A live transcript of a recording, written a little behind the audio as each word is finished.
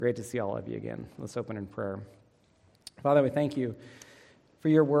Great to see all of you again. Let's open in prayer. Father, we thank you for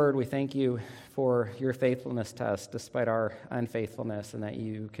your word. We thank you for your faithfulness to us despite our unfaithfulness, and that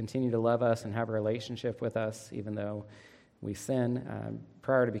you continue to love us and have a relationship with us even though we sin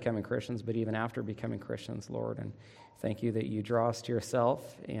prior to becoming Christians, but even after becoming Christians, Lord. And thank you that you draw us to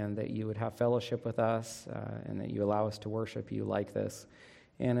yourself and that you would have fellowship with us and that you allow us to worship you like this.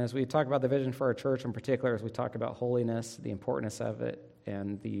 And as we talk about the vision for our church in particular, as we talk about holiness, the importance of it,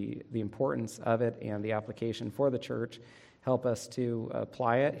 and the importance of it and the application for the church, help us to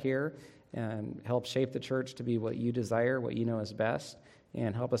apply it here and help shape the church to be what you desire, what you know is best,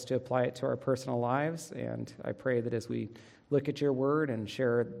 and help us to apply it to our personal lives. And I pray that as we look at your word and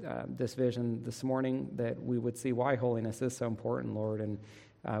share this vision this morning, that we would see why holiness is so important, Lord, and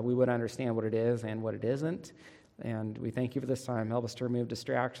we would understand what it is and what it isn't. And we thank you for this time. Help us to remove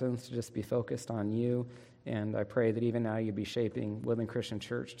distractions, to just be focused on you. And I pray that even now you'd be shaping Living Christian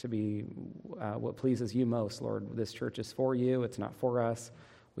Church to be what pleases you most, Lord. This church is for you. It's not for us.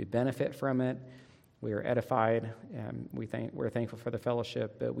 We benefit from it. We are edified, and we're thankful for the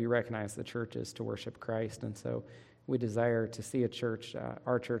fellowship, but we recognize the church is to worship Christ. And so we desire to see a church,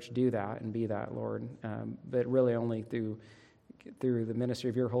 our church, do that and be that, Lord, but really only through the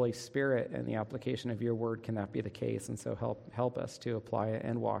ministry of your Holy Spirit and the application of your word can that be the case. And so help us to apply it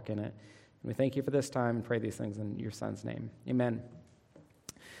and walk in it. And we thank you for this time and pray these things in your Son's name. Amen.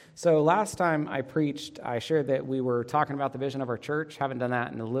 So last time I preached, I shared that we were talking about the vision of our church. Haven't done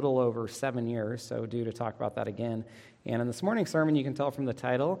that in a little over 7 years, so due to talk about that again. And in this morning's sermon, you can tell from the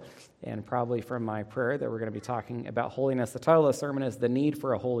title and probably from my prayer that we're going to be talking about holiness. The title of the sermon is The Need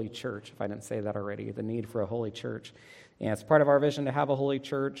for a Holy Church, if I didn't say that already, the need for a holy church. And it's part of our vision to have a holy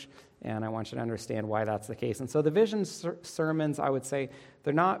church, and I want you to understand why that's the case. And so the vision sermons, I would say,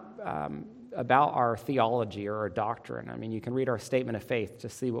 they're not about our theology or our doctrine. I mean, you can read our statement of faith to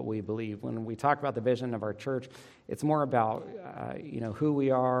see what we believe. When we talk about the vision of our church, it's more about who we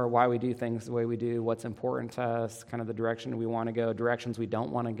are, why we do things the way we do, what's important to us, kind of the direction we want to go, directions we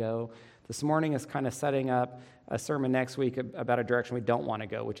don't want to go. This morning is kind of setting up a sermon next week about a direction we don't want to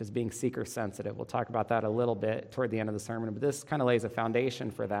go, which is being seeker-sensitive. We'll talk about that a little bit toward the end of the sermon, but this kind of lays a foundation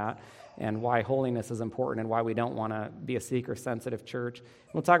for that and why holiness is important and why we don't want to be a seeker-sensitive church.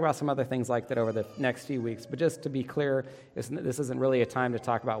 We'll talk about some other things like that over the next few weeks, but just to be clear, this isn't really a time to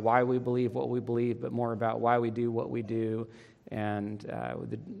talk about why we believe what we believe, but more about why we do what we do and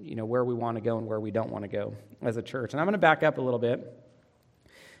where we want to go and where we don't want to go as a church. And I'm going to back up a little bit,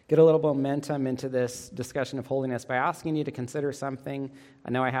 get a little momentum into this discussion of holiness by asking you to consider something. I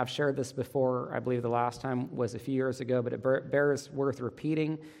know I have shared this before. I believe the last time was a few years ago, but it bears worth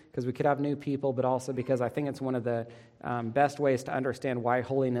repeating because we could have new people, but also because I think it's one of the best ways to understand why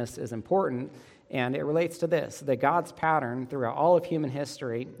holiness is important. And it relates to this, that God's pattern throughout all of human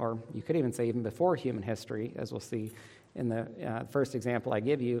history, or you could even say even before human history, as we'll see in the first example I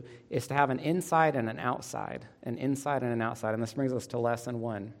give you, is to have an inside and an outside, an inside and an outside. And this brings us to lesson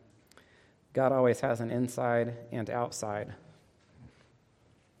 1. God always has an inside and outside.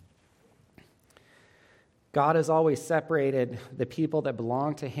 God has always separated the people that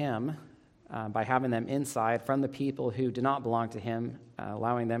belong to him by having them inside from the people who do not belong to him,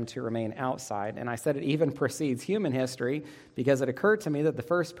 allowing them to remain outside. And I said it even precedes human history because it occurred to me that the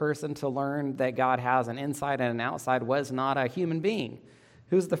first person to learn that God has an inside and an outside was not a human being.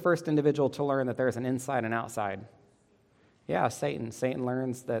 Who's the first individual to learn that there's an inside and outside? Yeah, Satan. Satan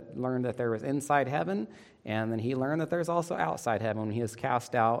learned that there was inside heaven, and then he learned that there's also outside heaven when he is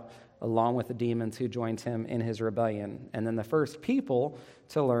cast out along with the demons who joined him in his rebellion. And then the first people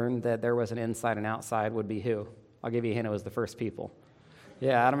to learn that there was an inside and outside would be who? I'll give you a hint, it was the first people.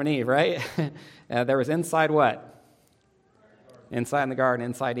 Yeah, Adam and Eve, right? There was inside what? Inside in the garden,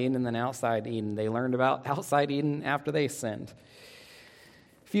 inside Eden, and then outside Eden. They learned about outside Eden after they sinned.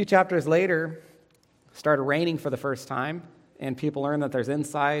 A few chapters later, started raining for the first time, and people learned that there's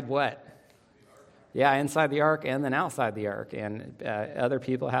inside what? Yeah, inside the ark and then outside the ark. And other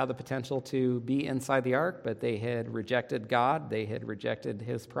people have the potential to be inside the ark, but they had rejected God. They had rejected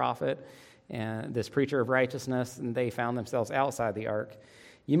his prophet and this preacher of righteousness, and they found themselves outside the ark.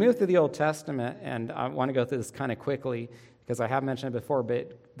 You move through the Old Testament, and I want to go through this kind of quickly because I have mentioned it before,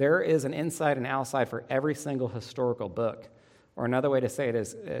 but there is an inside and outside for every single historical book. Or another way to say it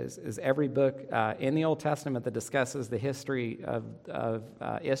is every book in the Old Testament that discusses the history of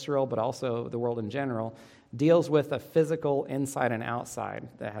Israel, but also the world in general, deals with a physical inside and outside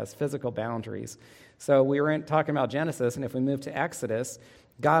that has physical boundaries. So we were talking about Genesis, and if we move to Exodus,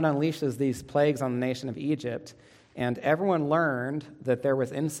 God unleashes these plagues on the nation of Egypt, and everyone learned that there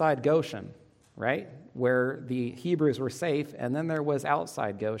was inside Goshen, right? where the Hebrews were safe, and then there was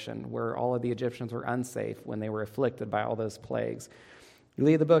outside Goshen, where all of the Egyptians were unsafe when they were afflicted by all those plagues. You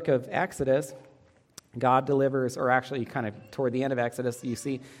read the book of Exodus, God delivers, or actually kind of toward the end of Exodus, you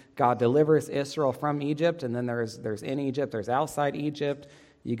see God delivers Israel from Egypt, and then there's in Egypt, there's outside Egypt.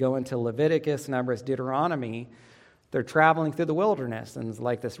 You go into Leviticus, Numbers, Deuteronomy. They're traveling through the wilderness, and it's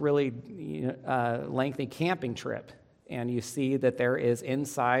like this really lengthy camping trip. And you see that there is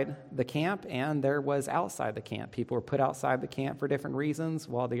inside the camp and there was outside the camp. People were put outside the camp for different reasons,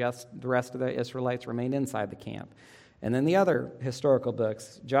 while the rest of the Israelites remained inside the camp. And then the other historical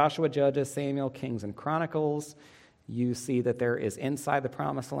books, Joshua, Judges, Samuel, Kings, and Chronicles, you see that there is inside the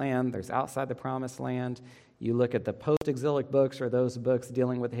promised land, there's outside the promised land. You look at the post-exilic books, or those books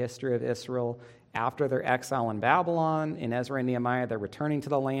dealing with the history of Israel after their exile in Babylon. In Ezra and Nehemiah, they're returning to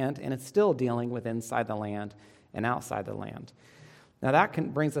the land, and it's still dealing with inside the land and outside the land. Now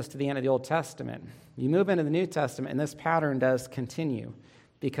that brings us to the end of the Old Testament. You move into the New Testament, and this pattern does continue,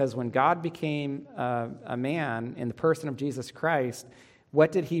 because when God became a man in the person of Jesus Christ,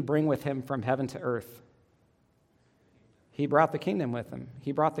 what did he bring with him from heaven to earth? He brought the kingdom with him.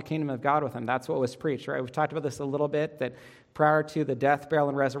 He brought the kingdom of God with him. That's what was preached, right? We've talked about this a little bit, that prior to the death, burial,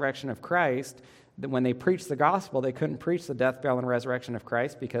 and resurrection of Christ, that when they preached the gospel, they couldn't preach the death, burial, and resurrection of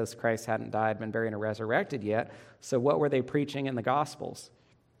Christ because Christ hadn't died, been buried, and resurrected yet. So what were they preaching in the gospels?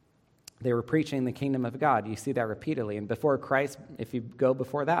 They were preaching the kingdom of God. You see that repeatedly. And before Christ, if you go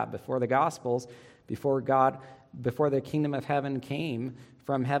before that, before the gospels, before the kingdom of heaven came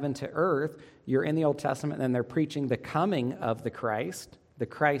from heaven to earth, you're in the Old Testament, and they're preaching the coming of the Christ. The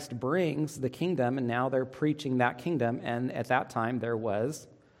Christ brings the kingdom, and now they're preaching that kingdom. And at that time, there was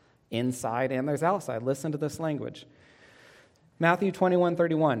inside and there's outside. Listen to this language. Matthew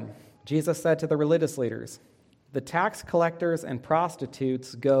 21:31. Jesus said to the religious leaders, "The tax collectors and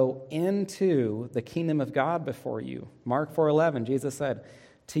prostitutes go into the kingdom of God before you." Mark 4:11, Jesus said,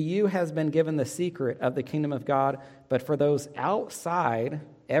 "To you has been given the secret of the kingdom of God, but for those outside,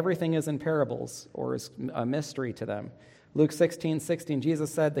 everything is in parables," or is a mystery to them. Luke 16:16,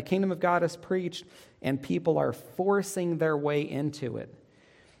 Jesus said, "The kingdom of God is preached, and people are forcing their way into it."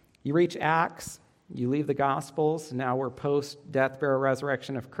 You reach Acts, you leave the Gospels, now we're post-death, burial,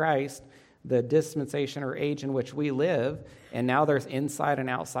 resurrection of Christ, the dispensation or age in which we live, and now there's inside and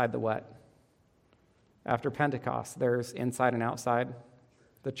outside the what? After Pentecost, there's inside and outside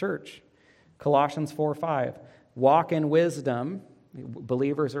the church. Colossians 4:5, walk in wisdom.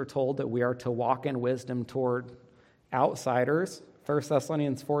 Believers are told that we are to walk in wisdom toward outsiders. 1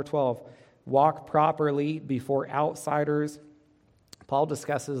 Thessalonians 4:12, walk properly before outsiders. Paul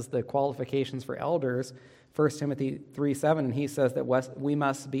discusses the qualifications for elders, 1 Timothy 3:7, and he says that we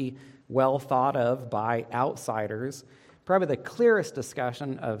must be well thought of by outsiders. Probably the clearest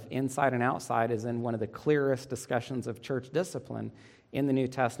discussion of inside and outside is in one of the clearest discussions of church discipline in the New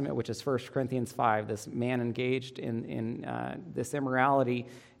Testament, which is 1 Corinthians 5, this man engaged in this immorality,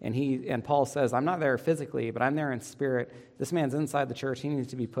 and Paul says, I'm not there physically, but I'm there in spirit. This man's inside the church. He needs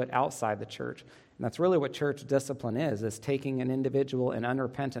to be put outside the church. And that's really what church discipline is taking an individual in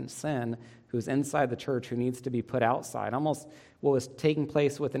unrepentant sin who's inside the church who needs to be put outside. Almost what was taking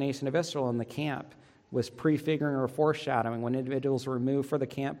place with the nation of Israel in the camp was prefiguring or foreshadowing when individuals were removed for the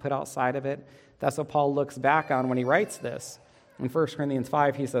camp, put outside of it. That's what Paul looks back on when he writes this. In 1 Corinthians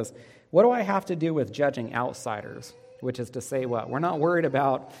 5, he says, what do I have to do with judging outsiders? Which is to say what? We're not worried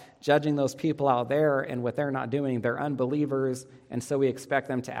about judging those people out there and what they're not doing. They're unbelievers, and so we expect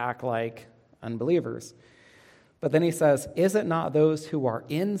them to act like unbelievers. But then he says, is it not those who are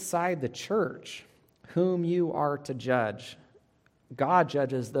inside the church whom you are to judge? God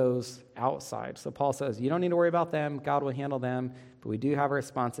judges those outside. So Paul says, you don't need to worry about them. God will handle them. But we do have a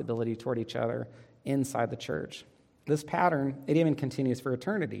responsibility toward each other inside the church. This pattern, it even continues for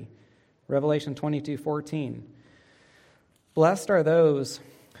eternity. Revelation 22:14. Blessed are those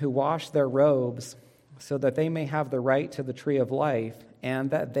who wash their robes so that they may have the right to the tree of life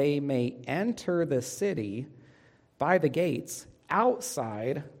and that they may enter the city by the gates.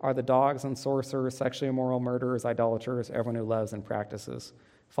 Outside are the dogs and sorcerers, sexually immoral, murderers, idolaters, everyone who loves and practices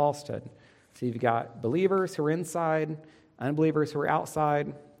falsehood. So you've got believers who are inside, unbelievers who are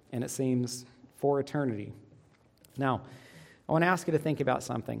outside, and it seems for eternity. Now, I want to ask you to think about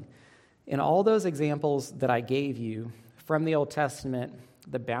something. In all those examples that I gave you from the Old Testament,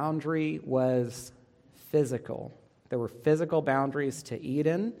 the boundary was physical. There were physical boundaries to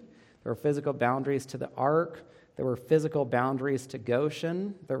Eden. There were physical boundaries to the ark. There were physical boundaries to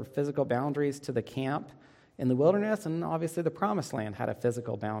Goshen. There were physical boundaries to the camp in the wilderness, and obviously the Promised Land had a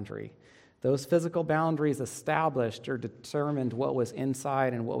physical boundary. Those physical boundaries established or determined what was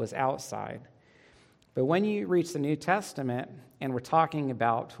inside and what was outside. But when you reach the New Testament, and we're talking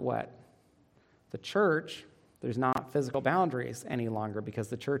about what? The church, there's not physical boundaries any longer because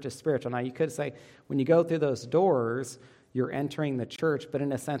the church is spiritual. Now, you could say when you go through those doors, you're entering the church, but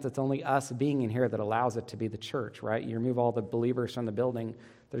in a sense, it's only us being in here that allows it to be the church, right? You remove all the believers from the building,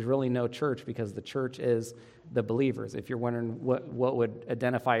 there's really no church because the church is the believers. If you're wondering what would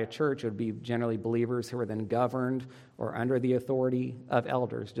identify a church, it would be generally believers who are then governed or under the authority of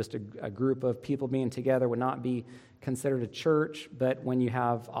elders. Just a group of people being together would not be considered a church, but when you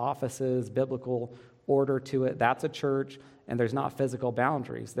have offices, biblical order to it, that's a church, and there's not physical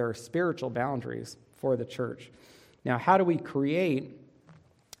boundaries. There are spiritual boundaries for the church. Now, how do we create,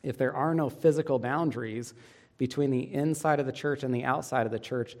 if there are no physical boundaries between the inside of the church and the outside of the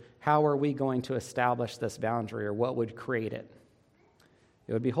church, how are we going to establish this boundary, or what would create it?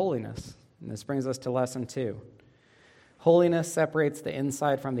 It would be holiness. And this brings us to lesson 2. Holiness separates the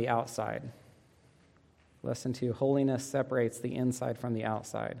inside from the outside. Lesson 2, holiness separates the inside from the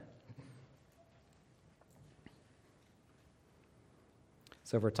outside.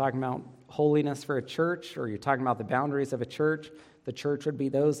 So if we're talking about holiness for a church, or you're talking about the boundaries of a church, the church would be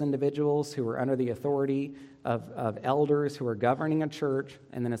those individuals who are under the authority of elders who are governing a church,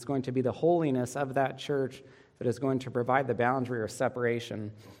 and then it's going to be the holiness of that church that is going to provide the boundary or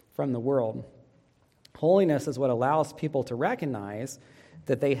separation from the world. Holiness is what allows people to recognize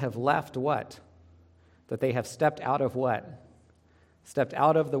that they have left what? That they have stepped out of what? Stepped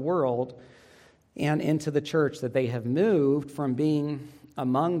out of the world and into the church, that they have moved from being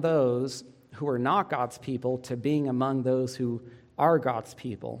among those who are not God's people to being among those who are God's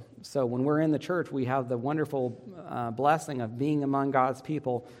people. So when we're in the church, we have the wonderful blessing of being among God's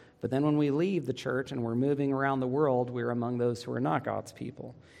people. But then when we leave the church and we're moving around the world, we're among those who are not God's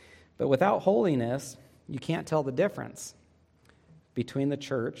people. But without holiness, you can't tell the difference between the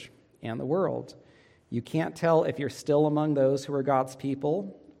church and the world. You can't tell if you're still among those who are God's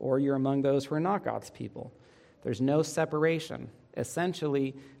people or you're among those who are not God's people. There's no separation.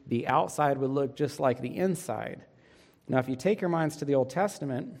 Essentially, the outside would look just like the inside. Now, if you take your minds to the Old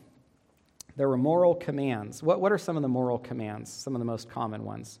Testament, there were moral commands. What are some of the moral commands, some of the most common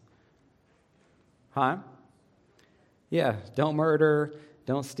ones? Yeah, don't murder,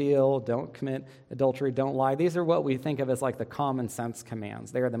 don't steal, don't commit adultery, don't lie. These are what we think of as like the common sense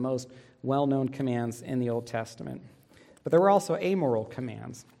commands. They are the most well-known commands in the Old Testament. But there were also amoral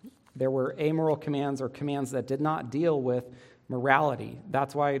commands. There were amoral commands, or commands that did not deal with morality.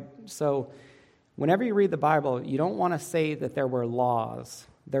 That's why, so whenever you read the Bible, you don't want to say that there were laws.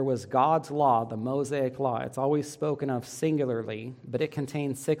 There was God's law, the Mosaic law. It's always spoken of singularly, but it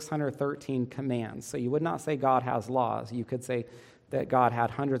contains 613 commands. So you would not say God has laws. You could say that God had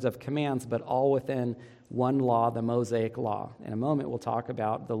hundreds of commands, but all within one law, the Mosaic law. In a moment, we'll talk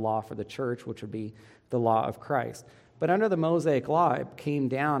about the law for the church, which would be the law of Christ. But under the Mosaic law, it came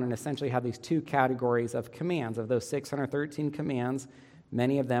down and essentially had these two categories of commands. Of those 613 commands,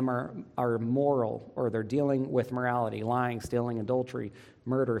 many of them are moral, or they're dealing with morality: lying, stealing, adultery,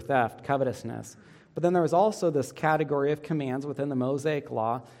 murder, theft, covetousness. But then there was also this category of commands within the Mosaic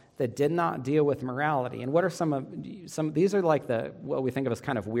law that did not deal with morality. And what are some? These are like what we think of as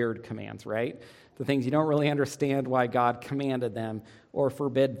kind of weird commands, right? The things you don't really understand why God commanded them or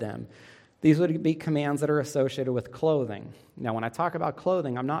forbid them. These would be commands that are associated with clothing. Now, when I talk about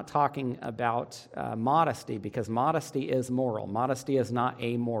clothing, I'm not talking about modesty, because modesty is moral. Modesty is not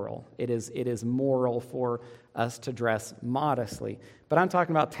amoral. It is moral for us to dress modestly. But I'm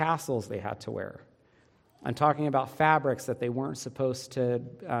talking about tassels they had to wear. I'm talking about fabrics that they weren't supposed to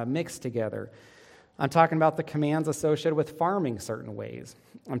mix together. I'm talking about the commands associated with farming certain ways.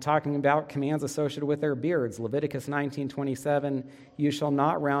 I'm talking about commands associated with their beards. Leviticus 19:27, you shall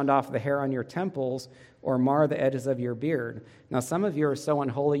not round off the hair on your temples or mar the edges of your beard. Now, some of you are so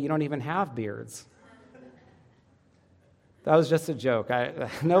unholy you don't even have beards. That was just a joke.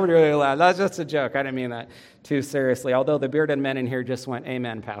 Nobody really laughed. That was just a joke. I didn't mean that too seriously, although the bearded men in here just went,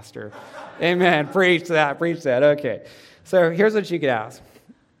 amen, Pastor. Amen. Preach that. Okay. So here's what you could ask.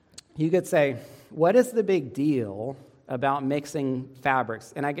 You could say, what is the big deal about mixing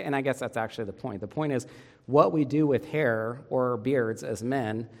fabrics? And I guess that's actually the point. The point is, what we do with hair or beards as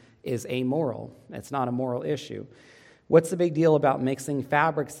men is amoral. It's not a moral issue. What's the big deal about mixing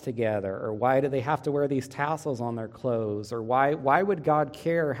fabrics together? Or why do they have to wear these tassels on their clothes? Or why would God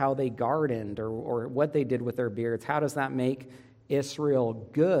care how they gardened or what they did with their beards? How does that make Israel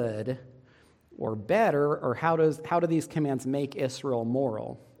good or better? Or how do these commands make Israel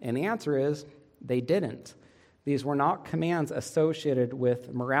moral? And the answer is, they didn't. These were not commands associated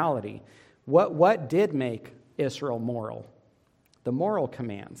with morality. What did make Israel moral? The moral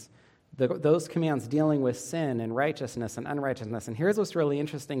commands. those commands dealing with sin and righteousness and unrighteousness. And here's what's really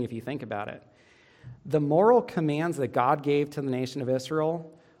interesting if you think about it. The moral commands that God gave to the nation of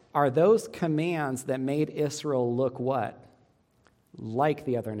Israel are those commands that made Israel look what? Like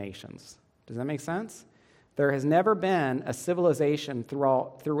the other nations. Does that make sense? There has never been a civilization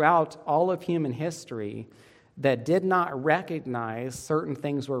throughout all of human history that did not recognize certain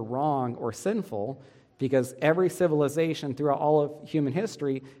things were wrong or sinful, because every civilization throughout all of human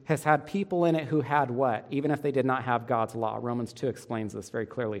history has had people in it who had what? Even if they did not have God's law. Romans 2 explains this very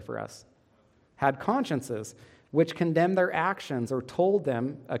clearly for us. Had consciences which condemned their actions or told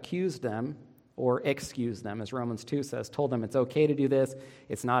them, accused them, or excused them, as Romans 2 says, told them it's okay to do this,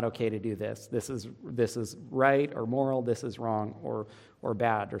 it's not okay to do this. This is right or moral, this is wrong or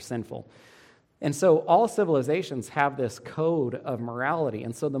bad or sinful. And so all civilizations have this code of morality.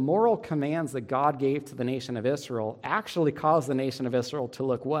 And so the moral commands that God gave to the nation of Israel actually caused the nation of Israel to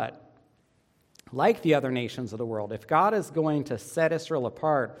look what? Like the other nations of the world. If God is going to set Israel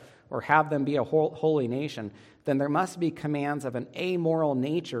apart or have them be a holy nation, then there must be commands of an amoral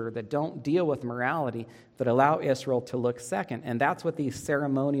nature that don't deal with morality that allow Israel to look second. And that's what these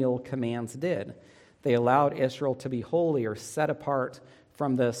ceremonial commands did. They allowed Israel to be holy or set apart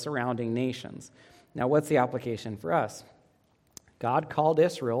from the surrounding nations. Now, what's the application for us? God called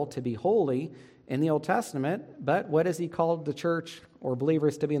Israel to be holy in the Old Testament, but what has he called the church or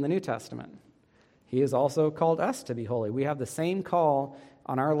believers to be in the New Testament? He has also called us to be holy. We have the same call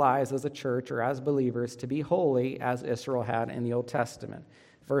on our lives as a church or as believers to be holy as Israel had in the Old Testament.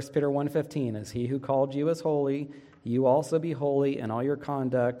 1 Peter 1:15, as he who called you is holy, you also be holy in all your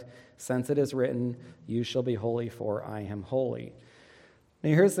conduct, since it is written, you shall be holy, for I am holy. Now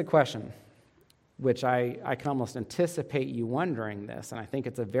here's the question, which I can almost anticipate you wondering this, and I think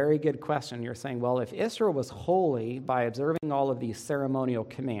it's a very good question. You're saying, well, if Israel was holy by observing all of these ceremonial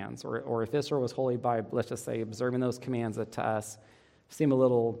commands, or if Israel was holy by, let's just say, observing those commands that to us seem a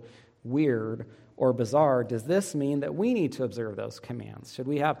little weird or bizarre, does this mean that we need to observe those commands? Should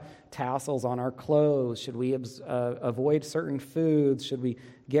we have tassels on our clothes? Should we avoid certain foods? Should we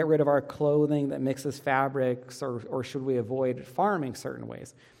get rid of our clothing that mixes fabrics, or should we avoid farming certain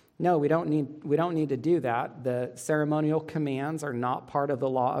ways? No, we don't need to do that. The ceremonial commands are not part of the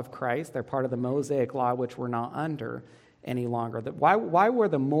law of Christ. They're part of the Mosaic law, which we're not under any longer. Why were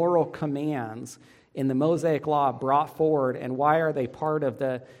the moral commands in the Mosaic law brought forward, and why are they part of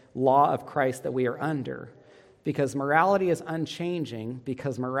the law of Christ that we are under? Because morality is unchanging,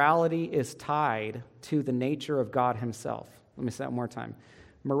 because morality is tied to the nature of God himself. Let me say that one more time.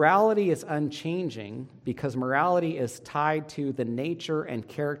 Morality is unchanging because morality is tied to the nature and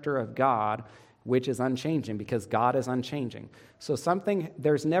character of God, which is unchanging because God is unchanging. So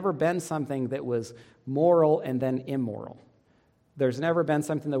there's never been something that was moral and then immoral. There's never been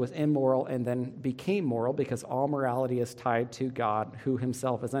something that was immoral and then became moral, because all morality is tied to God, who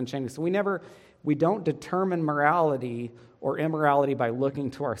himself is unchanging. So we don't determine morality or immorality by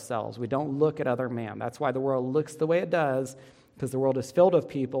looking to ourselves. We don't look at other man. That's why the world looks the way it does, because the world is filled with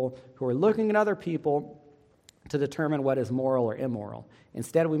people who are looking at other people to determine what is moral or immoral.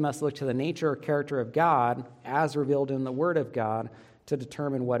 Instead, we must look to the nature or character of God, as revealed in the Word of God, to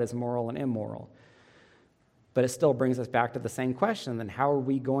determine what is moral and immoral. But it still brings us back to the same question. Then how are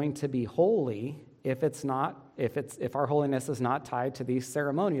we going to be holy if our holiness is not tied to these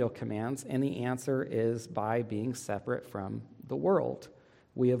ceremonial commands? And the answer is by being separate from the world.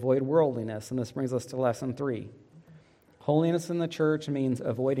 We avoid worldliness, and this brings us to lesson 3. Holiness in the church means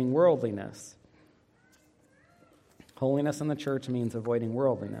avoiding worldliness. Holiness in the church means avoiding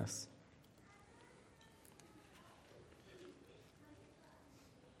worldliness.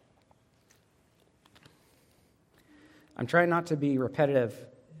 I'm trying not to be repetitive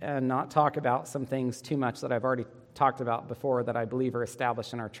and not talk about some things too much that I've already talked about before that I believe are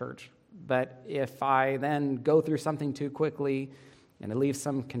established in our church. But if I then go through something too quickly and it leaves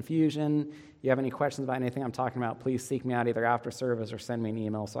some confusion, you have any questions about anything I'm talking about, please seek me out either after service or send me an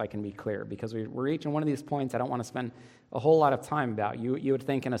email so I can be clear. Because we're reaching one of these points I don't want to spend a whole lot of time about. You would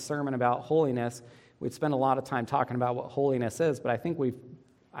think in a sermon about holiness, we'd spend a lot of time talking about what holiness is, but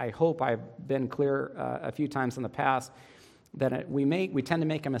I hope I've been clear a few times in the past that we tend to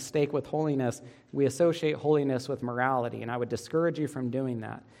make a mistake with holiness. We associate holiness with morality, and I would discourage you from doing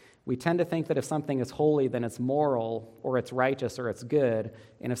that. We tend to think that if something is holy, then it's moral, or it's righteous, or it's good,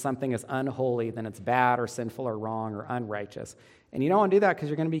 and if something is unholy, then it's bad, or sinful, or wrong, or unrighteous. And you don't want to do that because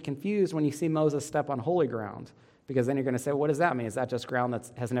you're going to be confused when you see Moses step on holy ground, because then you're going to say, well, what does that mean? Is that just ground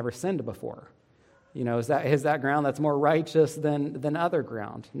that has never sinned before? Is that ground that's more righteous than other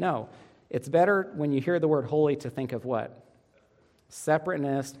ground? No. It's better when you hear the word holy to think of what?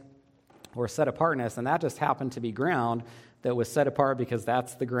 Separateness or set apartness, and that just happened to be ground that was set apart because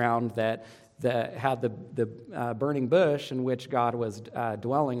that's the ground that had the burning bush in which God was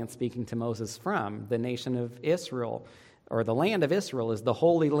dwelling and speaking to Moses from. The nation of Israel, or the land of Israel, is the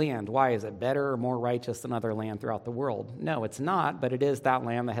holy land. Why? Is it better or more righteous than other land throughout the world? No, it's not, but it is that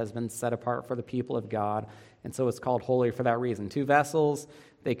land that has been set apart for the people of God, and so it's called holy for that reason. Two vessels,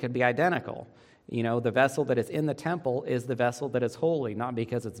 they could be identical. The vessel that is in the temple is the vessel that is holy, not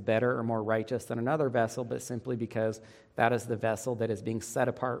because it's better or more righteous than another vessel, but simply because that is the vessel that is being set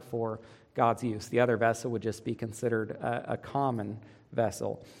apart for God's use. The other vessel would just be considered a common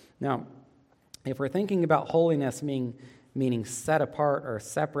vessel. Now, if we're thinking about holiness meaning set apart or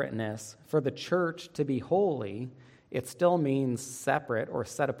separateness, for the church to be holy, it still means separate or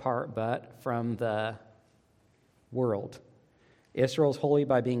set apart, but from the world. Israel's holy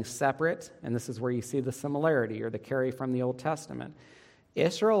by being separate, and this is where you see the similarity or the carry from the Old Testament.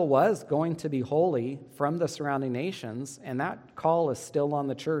 Israel was going to be holy from the surrounding nations, and that call is still on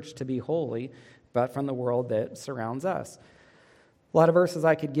the church to be holy, but from the world that surrounds us. A lot of verses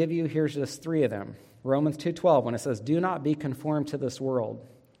I could give you. Here's just 3 of them. Romans 2:12, when it says, "Do not be conformed to this world."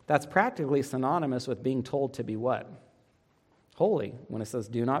 That's practically synonymous with being told to be what? Holy. When it says,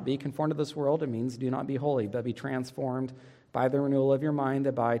 "Do not be conformed to this world," it means do not be holy, but be transformed by the renewal of your mind,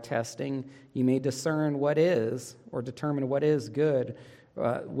 that by testing you may discern what is, or determine what is good,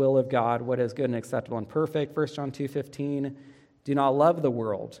 will of God, what is good and acceptable and perfect. 1 John 2:15, "Do not love the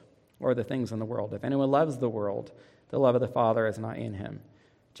world or the things in the world. If anyone loves the world, the love of the Father is not in him."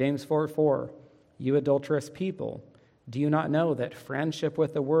 James 4:4, "You adulterous people, do you not know that friendship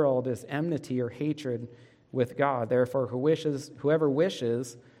with the world is enmity or hatred with God? Therefore, whoever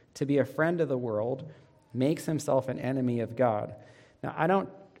wishes to be a friend of the world makes himself an enemy of God." Now, I don't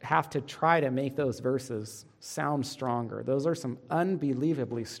have to try to make those verses sound stronger. Those are some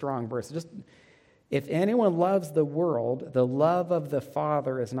unbelievably strong verses. Just, if anyone loves the world, the love of the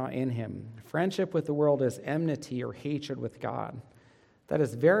Father is not in him. Friendship with the world is enmity or hatred with God. That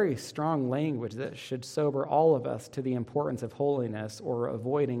is very strong language that should sober all of us to the importance of holiness or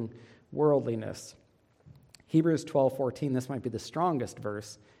avoiding worldliness. Hebrews 12:14, this might be the strongest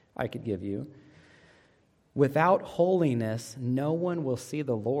verse I could give you. "Without holiness, no one will see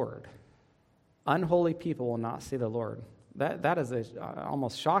the Lord." Unholy people will not see the Lord. That is an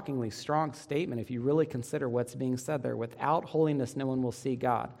almost shockingly strong statement if you really consider what's being said there. Without holiness, no one will see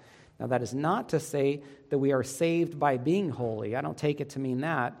God. Now, that is not to say that we are saved by being holy. I don't take it to mean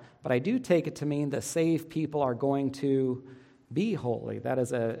that, but I do take it to mean that saved people are going to be holy. That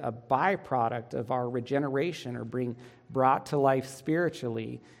is a byproduct of our regeneration or being brought to life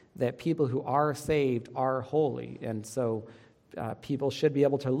spiritually, that people who are saved are holy. And so people should be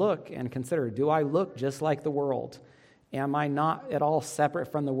able to look and consider, do I look just like the world? Am I not at all separate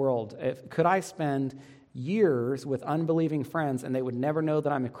from the world? Could I spend years with unbelieving friends and they would never know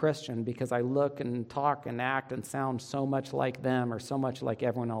that I'm a Christian because I look and talk and act and sound so much like them or so much like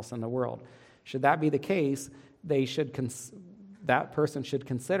everyone else in the world? Should that be the case, that person should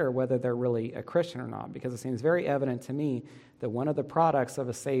consider whether they're really a Christian or not, because it seems very evident to me that one of the products of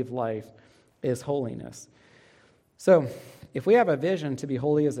a saved life is holiness. So if we have a vision to be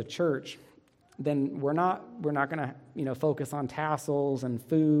holy as a church, then we're not going to focus on tassels and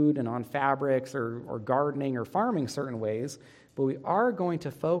food and on fabrics or gardening or farming certain ways, but we are going to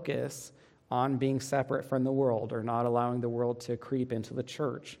focus on being separate from the world or not allowing the world to creep into the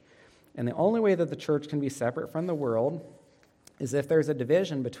church. And the only way that the church can be separate from the world is if there's a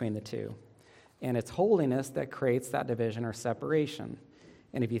division between the two. And it's holiness that creates that division or separation.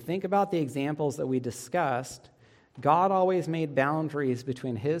 And if you think about the examples that we discussed, God always made boundaries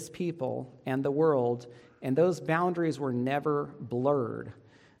between his people and the world, and those boundaries were never blurred.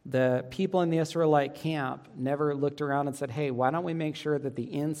 The people in the Israelite camp never looked around and said, hey, why don't we make sure that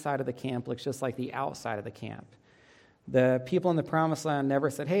the inside of the camp looks just like the outside of the camp? The people in the Promised Land never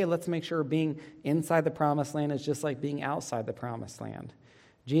said, hey, let's make sure being inside the Promised Land is just like being outside the Promised Land.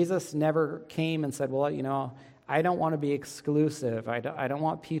 Jesus never came and said, well, I don't want to be exclusive. I don't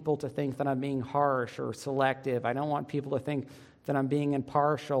want people to think that I'm being harsh or selective. I don't want people to think that I'm being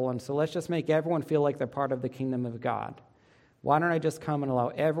impartial. And so let's just make everyone feel like they're part of the kingdom of God. Why don't I just come and allow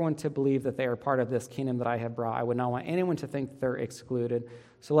everyone to believe that they are part of this kingdom that I have brought? I would not want anyone to think that they're excluded.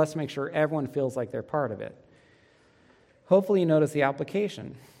 So let's make sure everyone feels like they're part of it. Hopefully you notice the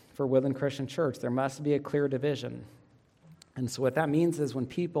application for Woodland Christian Church. There must be a clear division. And so what that means is when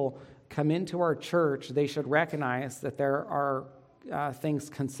people come into our church, they should recognize that there are things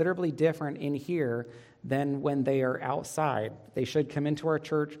considerably different in here than when they are outside. They should come into our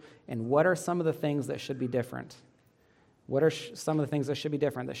church, and what are some of the things that should be different? What are some of the things that should be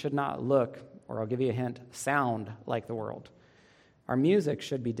different, that should not look, or I'll give you a hint, sound like the world? Our music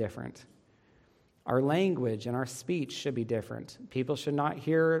should be different. Our language and our speech should be different. People should not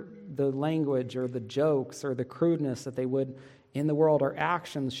hear the language or the jokes or the crudeness that they would in the world. Our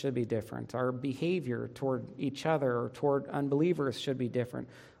actions should be different. Our behavior toward each other or toward unbelievers should be different.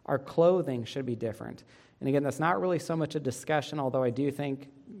 Our clothing should be different. And again, that's not really so much a discussion, although I do think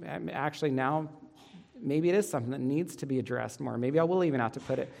actually now maybe it is something that needs to be addressed more. Maybe I will even have to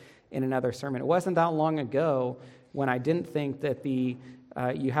put it in another sermon. It wasn't that long ago when I didn't think that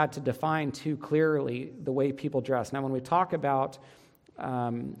you had to define too clearly the way people dress. Now, when we talk about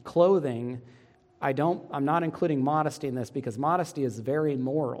clothing, I'm not including modesty in this because modesty is very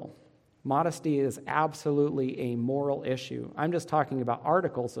moral. Modesty is absolutely a moral issue. I'm just talking about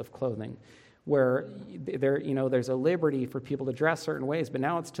articles of clothing where there's a liberty for people to dress certain ways, but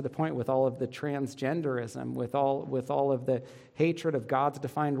now it's to the point with all of the transgenderism, with all of the hatred of God's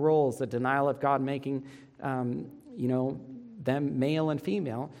defined roles, the denial of God making them male and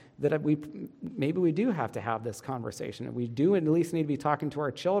female, that maybe we do have to have this conversation. We do at least need to be talking to our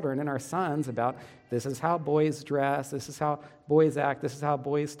children and our sons about this is how boys dress, this is how boys act, this is how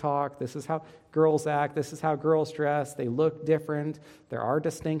boys talk, this is how girls act, this is how girls dress. They look different. There are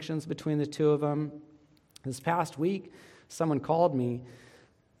distinctions between the two of them. This past week, someone called me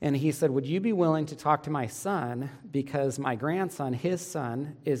and he said, would you be willing to talk to my son because my grandson, his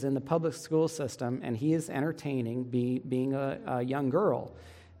son, is in the public school system and he is entertaining being a young girl.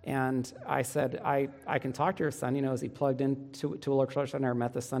 And I said, I can talk to your son. Is he plugged into a local church? I've never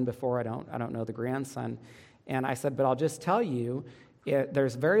met the son before. I don't know the grandson. And I said, but I'll just tell you,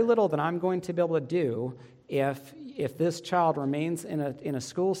 there's very little that I'm going to be able to do if this child remains in a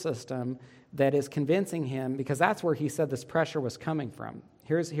school system that is convincing him, because that's where he said this pressure was coming from.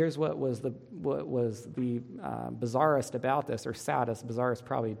 Here's what was the bizarrest about this, or saddest. Bizarre is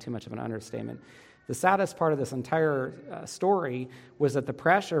probably too much of an understatement. The saddest part of this entire story was that the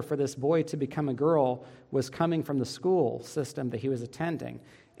pressure for this boy to become a girl was coming from the school system that he was attending.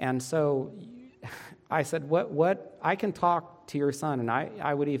 And so I said, what I can talk to your son, and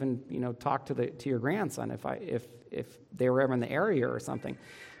I would even talk to your grandson if they were ever in the area or something.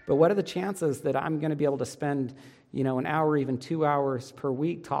 But what are the chances that I'm going to be able to spend an hour, even 2 hours per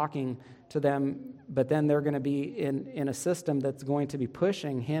week talking to them, but then they're going to be in a system that's going to be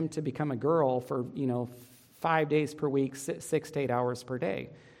pushing him to become a girl for 5 days per week, 6 to 8 hours per day.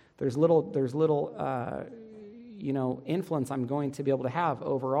 There's little influence I'm going to be able to have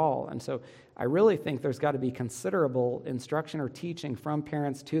overall. And so I really think there's got to be considerable instruction or teaching from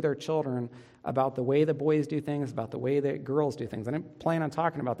parents to their children about the way the boys do things, about the way that girls do things. I didn't plan on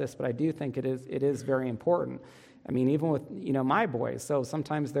talking about this, but I do think it is very important. I mean, even with my boys, so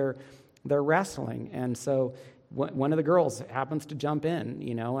sometimes they're wrestling, and so one of the girls happens to jump in,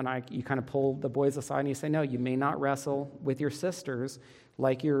 and you kind of pull the boys aside and you say, no, you may not wrestle with your sisters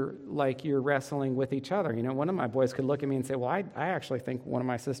like you're wrestling with each other. One of my boys could look at me and say, well, I actually think one of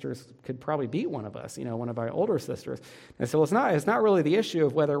my sisters could probably beat one of us, one of our older sisters. And I said, well, it's not really the issue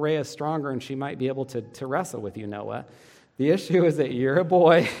of whether Rhea is stronger and she might be able to wrestle with you, Noah. The issue is that you're a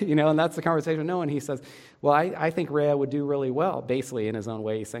boy, and that's the conversation with Noah. And he says, well, I think Rhea would do really well, basically in his own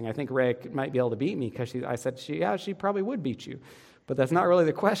way. He's saying, I think Rhea might be able to beat me because I said, she probably would beat you. But that's not really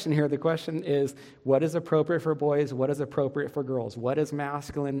the question here. The question is, what is appropriate for boys? What is appropriate for girls? What is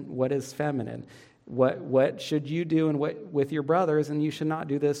masculine? What is feminine? What should you do with your brothers? And you should not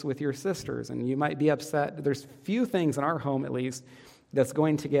do this with your sisters. And you might be upset. There's few things in our home, at least, that's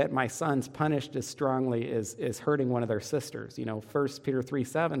going to get my sons punished as strongly as hurting one of their sisters. 1 Peter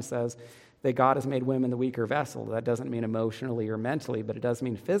 3:7 says that God has made women the weaker vessel. That doesn't mean emotionally or mentally, but it does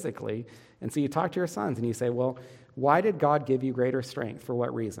mean physically. And so you talk to your sons and you say, well, why did God give you greater strength? For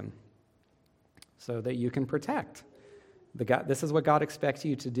what reason? So that you can protect. This is what God expects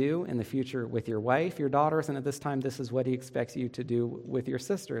you to do in the future with your wife, your daughters, and at this time, this is what he expects you to do with your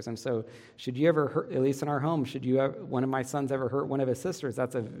sisters. And so should you ever hurt, at least in our home, one of my sons ever hurt one of his sisters,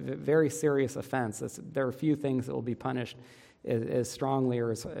 that's a very serious offense. There are few things that will be punished as strongly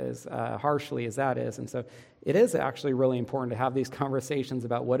or as harshly as that is. And so it is actually really important to have these conversations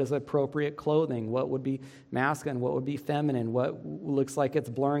about what is appropriate clothing, what would be masculine, what would be feminine, what looks like it's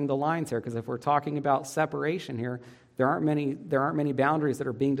blurring the lines here. Because if we're talking about separation here, there aren't many boundaries that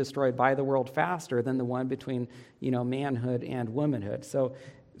are being destroyed by the world faster than the one between manhood and womanhood. So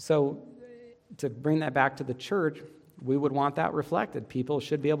to bring that back to the church, we would want that reflected. People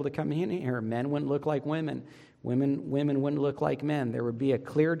should be able to come in here. Men wouldn't look like women. Women wouldn't look like men. There would be a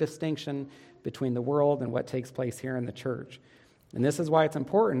clear distinction between the world and what takes place here in the church. And this is why it's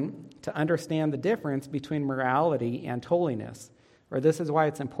important to understand the difference between morality and holiness. Or this is why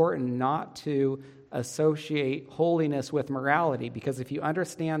it's important not to associate holiness with morality, because if you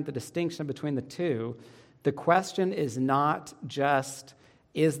understand the distinction between the two, the question is not just,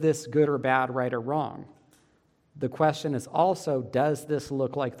 is this good or bad, right or wrong? The question is also, does this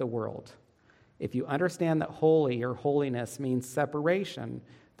look like the world? If you understand that holy or holiness means separation,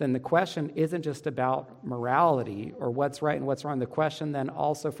 then the question isn't just about morality or what's right and what's wrong. The question then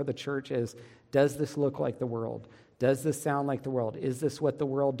also for the church is, does this look like the world? Does this sound like the world? Is this what the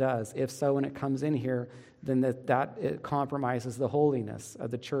world does? If so, when it comes in here, then that it compromises the holiness of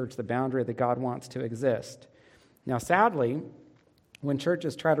the church, the boundary that God wants to exist. Now, sadly, when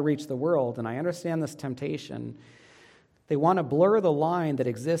churches try to reach the world, and I understand this temptation, they want to blur the line that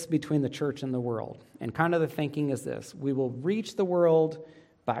exists between the church and the world. And kind of the thinking is this: we will reach the world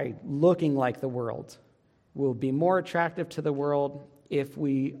by looking like the world. We'll be more attractive to the world if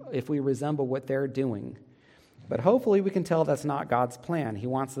we resemble what they're doing. But hopefully we can tell that's not God's plan. He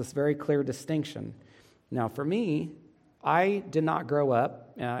wants this very clear distinction. Now, for me, I did not grow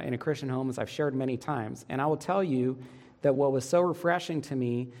up in a Christian home, as I've shared many times. And I will tell you that what was so refreshing to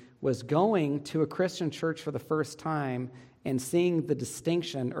me was going to a Christian church for the first time and seeing the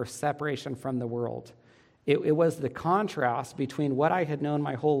distinction or separation from the world. It was the contrast between what I had known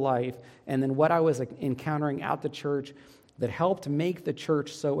my whole life and then what I was encountering at the church that helped make the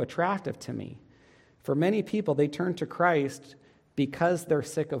church so attractive to me. For many people, they turn to Christ because they're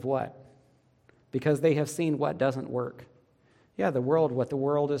sick of what? Because they have seen what doesn't work. Yeah, the world, what the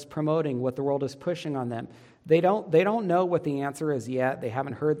world is promoting, what the world is pushing on them. They don't know what the answer is yet. They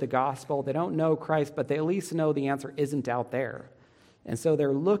haven't heard the gospel. They don't know Christ, but they at least know the answer isn't out there. And so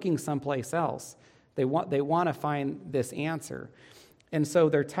they're looking someplace else. They want to find this answer. And so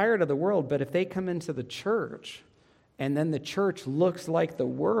they're tired of the world, but if they come into the church and then the church looks like the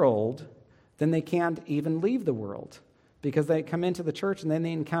world, then they can't even leave the world, because they come into the church and then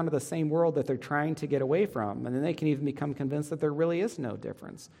they encounter the same world that they're trying to get away from. And then they can even become convinced that there really is no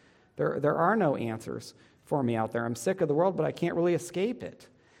difference. There are no answers for me out there. I'm sick of the world, but I can't really escape it.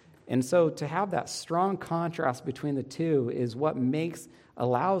 And so to have that strong contrast between the two is what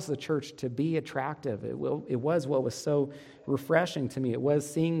allows the church to be attractive. It was what was so refreshing to me. It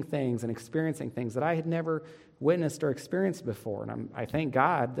was seeing things and experiencing things that I had never witnessed or experienced before. And I thank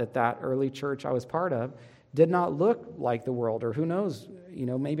God that early church I was part of did not look like the world, or who knows,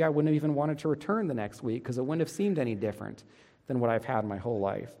 maybe I wouldn't have even wanted to return the next week because it wouldn't have seemed any different than what I've had my whole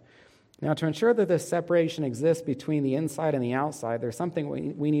life. Now, to ensure that this separation exists between the inside and the outside, there's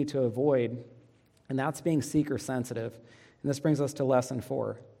something we need to avoid, and that's being seeker-sensitive. And this brings us to lesson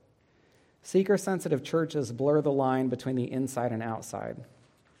 4. Seeker-sensitive churches blur the line between the inside and outside.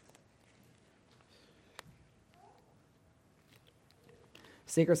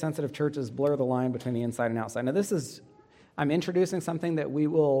 Seeker-sensitive churches blur the line between the inside and outside. Now, I'm introducing something that we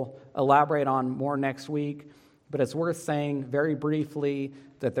will elaborate on more next week, but it's worth saying very briefly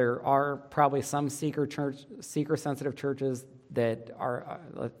that there are probably some seeker-sensitive churches that are,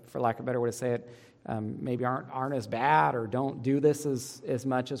 for lack of a better way to say it, maybe aren't as bad or don't do this as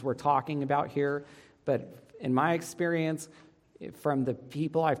much as we're talking about here. But in my experience, from the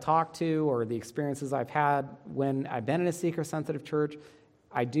people I've talked to or the experiences I've had when I've been in a seeker-sensitive church,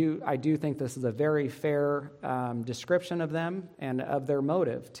 I do think this is a very fair description of them and of their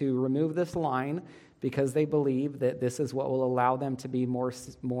motive to remove this line, because they believe that this is what will allow them to be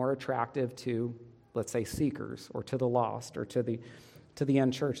more attractive to, let's say, seekers or to the lost or to the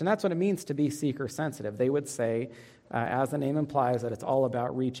unchurched. And that's what it means to be seeker-sensitive. They would say, as the name implies, that it's all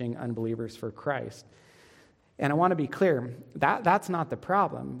about reaching unbelievers for Christ. And I want to be clear, that's not the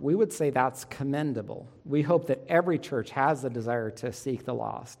problem. We would say that's commendable. We hope that every church has the desire to seek the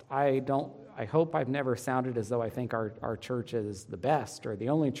lost. I hope I've never sounded as though I think our church is the best or the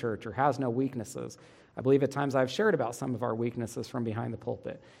only church or has no weaknesses. I believe at times I've shared about some of our weaknesses from behind the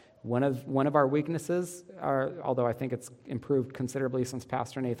pulpit. One of our weaknesses, although I think it's improved considerably since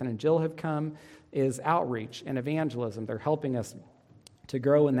Pastor Nathan and Jill have come, is outreach and evangelism. They're helping us to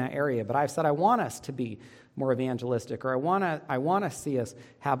grow in that area. But I've said I want us to be more evangelistic, or I want to see us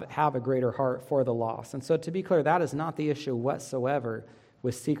have a greater heart for the lost. And so to be clear, that is not the issue whatsoever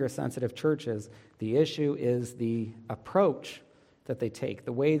with seeker-sensitive churches. The issue is the approach that they take,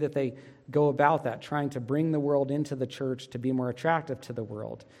 the way that they go about that, trying to bring the world into the church to be more attractive to the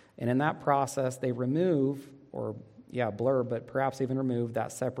world. And in that process, they remove, blur, but perhaps even remove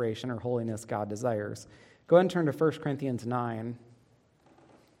that separation or holiness God desires. Go ahead and turn to 1 Corinthians 9.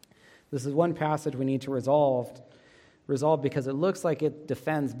 This is one passage we need to resolve because it looks like it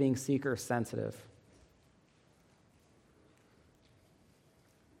defends being seeker-sensitive.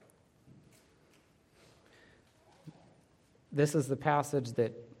 this is the passage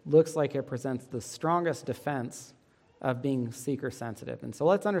that looks like it presents the strongest defense of being seeker-sensitive. And so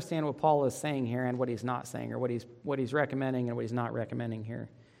let's understand what Paul is saying here and what he's not saying, or what he's recommending and what he's not recommending here.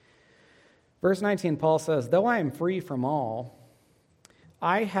 Verse 19, Paul says, "Though I am free from all,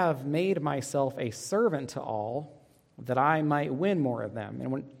 I have made myself a servant to all, that I might win more of them."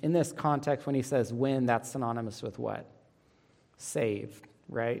 And in this context, when he says win, that's synonymous with what? Saved,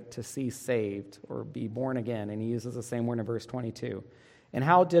 right? To see saved or be born again. And he uses the same word in verse 22. And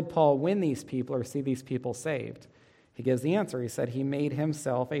how did Paul win these people or see these people saved? He gives the answer. He said he made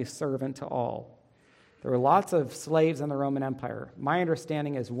himself a servant to all. There were lots of slaves in the Roman Empire. My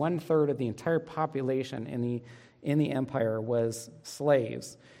understanding is 1/3 of the entire population in the empire was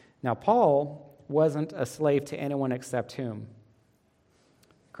slaves. Now, Paul wasn't a slave to anyone except whom?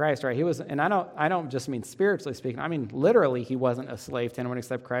 Christ, right? He was, and I don't just mean spiritually speaking. I mean literally, he wasn't a slave to anyone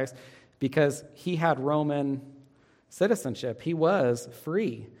except Christ, because he had Roman citizenship. He was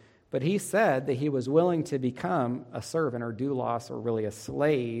free. But he said that he was willing to become a servant or doulos, or really a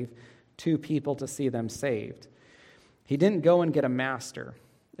slave, to people to see them saved. He didn't go and get a master.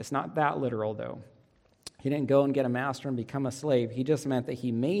 It's not that literal, though. He didn't go and get a master and become a slave. He just meant that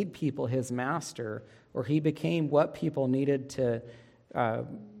he made people his master, or he became what people needed to,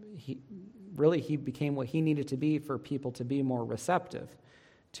 he became what he needed to be for people to be more receptive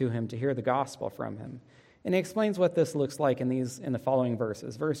to him, to hear the gospel from him. And he explains what this looks like in the following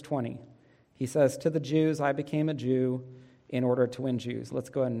verses. Verse 20, he says, "To the Jews I became a Jew in order to win Jews." Let's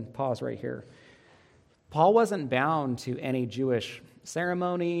go ahead and pause right here. Paul wasn't bound to any Jewish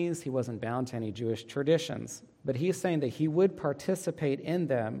ceremonies. He wasn't bound to any Jewish traditions. But he's saying that he would participate in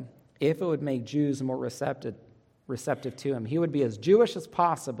them if it would make Jews more receptive to him. He would be as Jewish as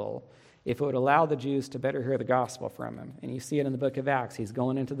possible if it would allow the Jews to better hear the gospel from him. And you see it in the book of Acts. He's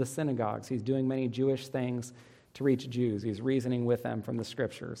going into the synagogues. He's doing many Jewish things to reach Jews. He's reasoning with them from the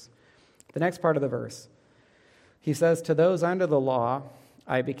scriptures. The next part of the verse, he says, "To those under the law,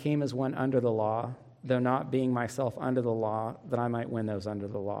 I became as one under the law, though not being myself under the law, that I might win those under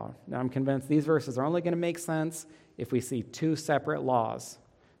the law." Now, I'm convinced these verses are only going to make sense if we see two separate laws.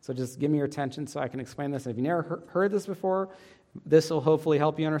 So just give me your attention so I can explain this. And if you've never heard this before, this will hopefully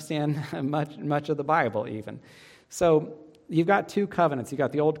help you understand much of the Bible even. So you've got two covenants. You've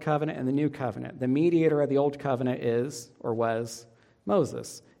got the Old Covenant and the New Covenant. The mediator of the Old Covenant is, or was,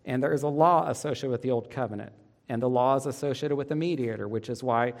 Moses. And there is a law associated with the Old Covenant. And the law is associated with the mediator, which is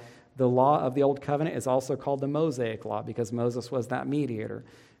why the law of the Old Covenant is also called the Mosaic Law, because Moses was that mediator.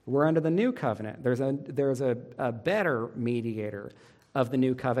 We're under the New Covenant. There's a better mediator of the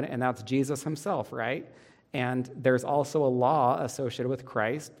New Covenant, and that's Jesus himself, right? And there's also a law associated with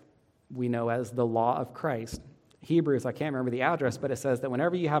Christ, we know as the law of Christ. Hebrews, I can't remember the address, but it says that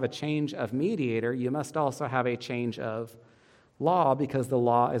whenever you have a change of mediator, you must also have a change of law, because the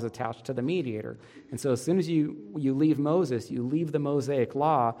law is attached to the mediator. And so as soon as you leave Moses, you leave the Mosaic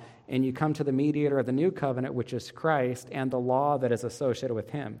law, and you come to the mediator of the New Covenant, which is Christ, and the law that is associated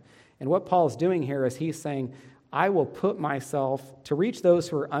with him. And what Paul's doing here is he's saying, I will put myself, to reach those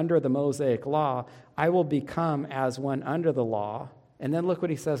who are under the Mosaic law, I will become as one under the law. And then look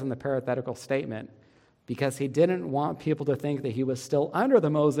what he says in the parenthetical statement. Because he didn't want people to think that he was still under the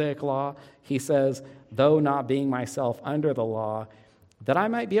Mosaic law, he says, though not being myself under the law, that I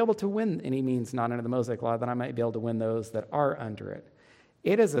might be able to win, and he means not under the Mosaic law, that I might be able to win those that are under it.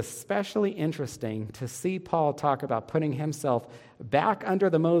 It is especially interesting to see Paul talk about putting himself back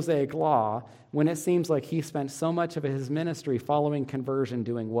under the Mosaic law when it seems like he spent so much of his ministry following conversion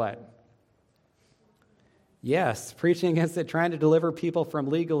doing what? Yes, preaching against it, trying to deliver people from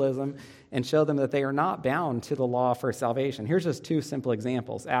legalism and show them that they are not bound to the law for salvation. Here's just two simple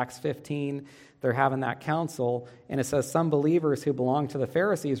examples. Acts 15, they're having that council, and it says some believers who belonged to the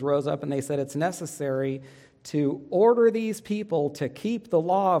Pharisees rose up and they said it's necessary to order these people to keep the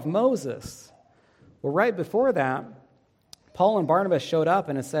law of Moses. Well, right before that, Paul and Barnabas showed up,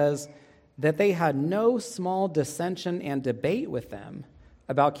 and it says that they had no small dissension and debate with them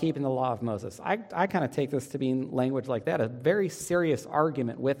about keeping the law of Moses. I kind of take this to mean language like that, a very serious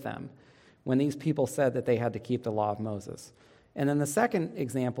argument with them when these people said that they had to keep the law of Moses. And then the second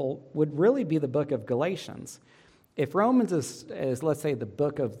example would really be the book of Galatians. If Romans is, let's say, the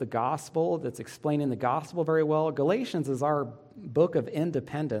book of the gospel that's explaining the gospel very well, Galatians is our book of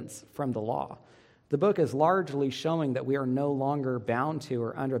independence from the law. The book is largely showing that we are no longer bound to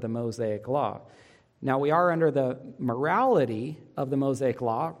or under the Mosaic law. Now, we are under the morality of the Mosaic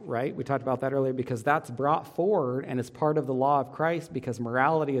law, right? We talked about that earlier because that's brought forward and is part of the law of Christ because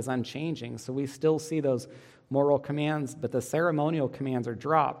morality is unchanging. So we still see those moral commands, but the ceremonial commands are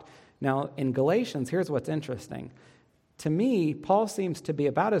dropped. Now, in Galatians, here's what's interesting. To me, Paul seems to be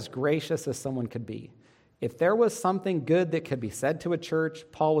about as gracious as someone could be. If there was something good that could be said to a church,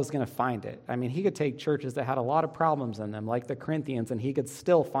 Paul was going to find it. I mean, he could take churches that had a lot of problems in them, like the Corinthians, and he could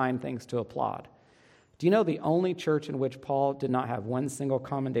still find things to applaud. Do you know the only church in which Paul did not have one single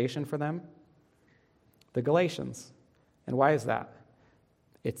commendation for them? The Galatians. And why is that?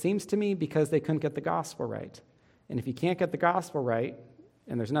 It seems to me because they couldn't get the gospel right. And if you can't get the gospel right,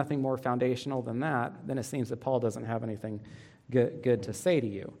 and there's nothing more foundational than that, then it seems that Paul doesn't have anything good to say to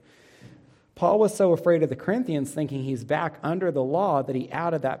you. Paul was so afraid of the Corinthians, thinking he's back under the law, that he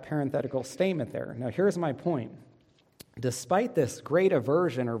added that parenthetical statement there. Now, here's my point. Despite this great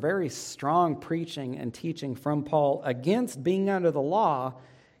aversion or very strong preaching and teaching from Paul against being under the law,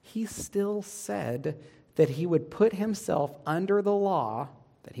 he still said that he would put himself under the law,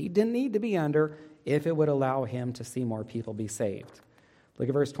 that he didn't need to be under, if it would allow him to see more people be saved. Look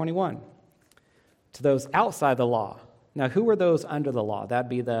at verse 21. To those outside the law. Now, who were those under the law? That'd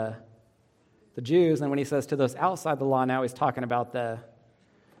be the Jews. And when he says to those outside the law, now he's talking about the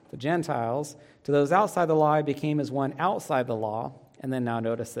Gentiles. To those outside the law, he became as one outside the law. And then now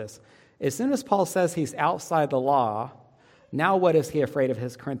notice this. As soon as Paul says he's outside the law, now what is he afraid of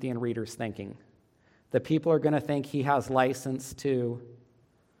his Corinthian readers thinking? The people are going to think he has license to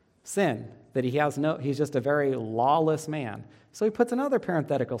sin, that he's just a very lawless man. So he puts another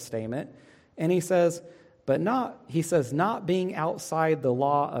parenthetical statement, and he says, not being outside the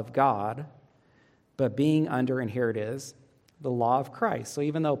law of God, but being under, and here it is, the law of Christ. So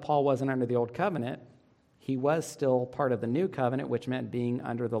even though Paul wasn't under the old covenant, he was still part of the new covenant, which meant being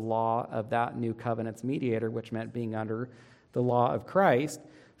under the law of that new covenant's mediator, which meant being under the law of Christ,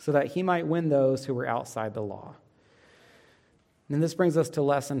 so that he might win those who were outside the law. And this brings us to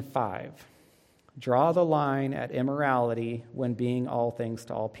lesson 5. Draw the line at immorality when being all things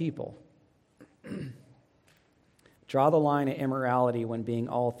to all people. Draw the line at immorality when being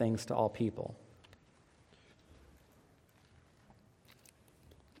all things to all people.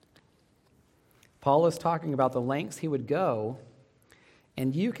 Paul is talking about the lengths he would go,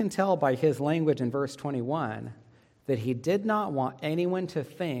 and you can tell by his language in verse 21 that he did not want anyone to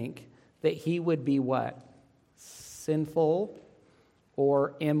think that he would be what? Sinful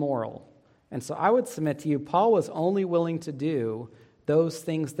or immoral. And so I would submit to you, Paul was only willing to do those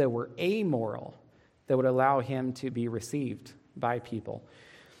things that were amoral, that would allow him to be received by people.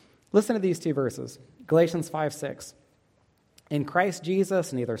 Listen to these two verses. Galatians 5:6. In Christ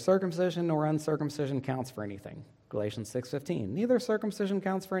Jesus, neither circumcision nor uncircumcision counts for anything. Galatians 6:15. Neither circumcision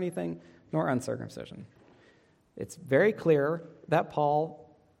counts for anything nor uncircumcision. It's very clear that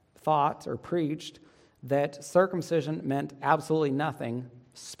Paul thought or preached that circumcision meant absolutely nothing,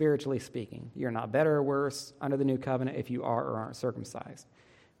 spiritually speaking. You're not better or worse under the new covenant if you are or aren't circumcised.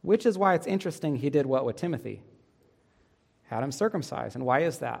 Which is why it's interesting he did what with Timothy? Had him circumcised. And why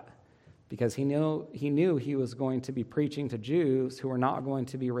is that? Because he knew he was going to be preaching to Jews who were not going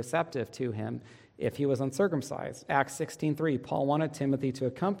to be receptive to him if he was uncircumcised. Acts 16:3, Paul wanted Timothy to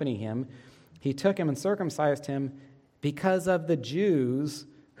accompany him. He took him and circumcised him because of the Jews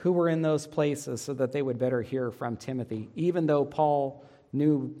who were in those places so that they would better hear from Timothy, even though Paul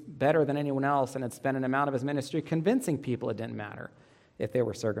knew better than anyone else and had spent an amount of his ministry convincing people it didn't matter if they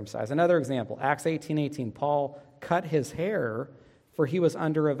were circumcised. Another example, Acts 18:18, Paul cut his hair for he was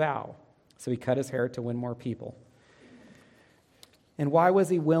under a vow. So he cut his hair to win more people. And why was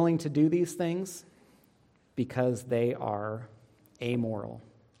he willing to do these things? Because they are amoral.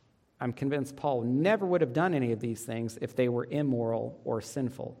 I'm convinced Paul never would have done any of these things if they were immoral or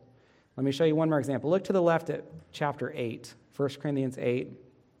sinful. Let me show you one more example. Look to the left at chapter 8, 1 Corinthians 8. You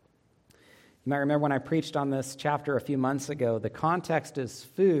might remember when I preached on this chapter a few months ago, the context is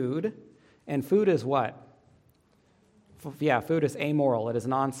food, and food is what? Food is amoral. It is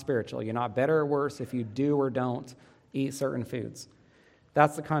non-spiritual. You're not better or worse if you do or don't eat certain foods.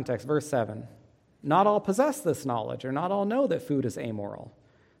 That's the context. Verse 7. Not all possess this knowledge, or not all know that food is amoral.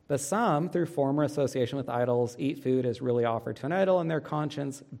 But some, through former association with idols, eat food as really offered to an idol, and their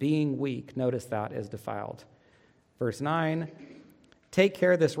conscience, being weak, notice that, is defiled. Verse 9. Take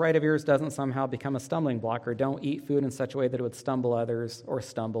care this right of yours doesn't somehow become a stumbling block, or don't eat food in such a way that it would stumble others, or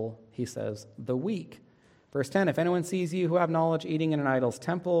stumble, he says, the weak. Verse 10, if anyone sees you who have knowledge eating in an idol's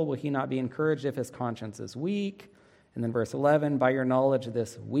temple, will he not be encouraged if his conscience is weak? And then verse 11, by your knowledge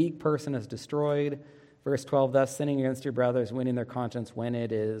this weak person is destroyed. Verse 12, thus sinning against your brothers, winning their conscience when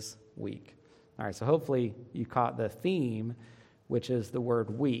it is weak. All right, so hopefully you caught the theme, which is the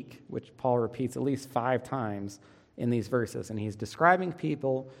word weak, which Paul repeats at least 5 times in these verses. And he's describing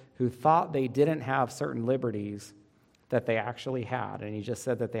people who thought they didn't have certain liberties that they actually had. And he just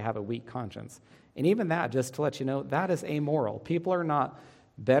said that they have a weak conscience. And even that, just to let you know, that is amoral. People are not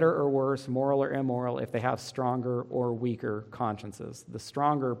better or worse, moral or immoral, if they have stronger or weaker consciences. The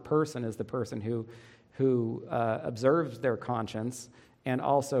stronger person is the person who observes their conscience and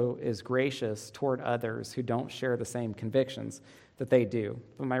also is gracious toward others who don't share the same convictions that they do.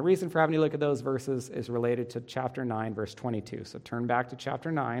 But my reason for having you look at those verses is related to chapter 9, verse 22. So turn back to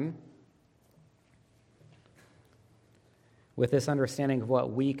chapter 9 with this understanding of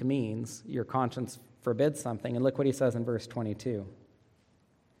what weak means. Your conscience forbids something. And look what he says in verse 22.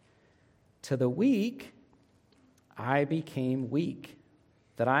 To the weak, I became weak,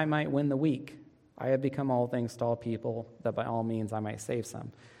 that I might win the weak. I have become all things to all people, that by all means I might save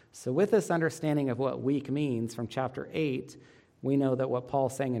some. So with this understanding of what weak means from chapter 8, we know that what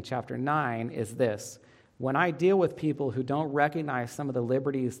Paul's saying in chapter 9 is this. When I deal with people who don't recognize some of the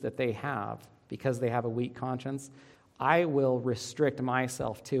liberties that they have because they have a weak conscience, I will restrict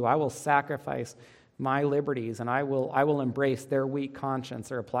myself too. I will sacrifice my liberties, and I will embrace their weak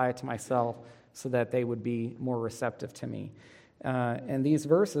conscience or apply it to myself so that they would be more receptive to me. And these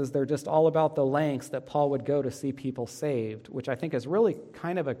verses, they're just all about the lengths that Paul would go to see people saved, which I think is really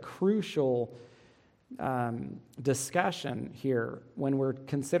kind of a crucial discussion here when we're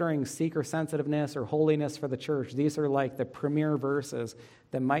considering seeker-sensitiveness or holiness for the church. These are like the premier verses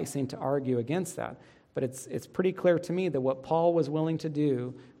that might seem to argue against that. But it's pretty clear to me that what Paul was willing to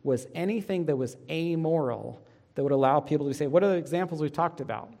do was anything that was amoral that would allow people to say, what are the examples we talked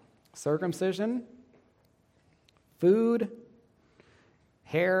about? Circumcision, food,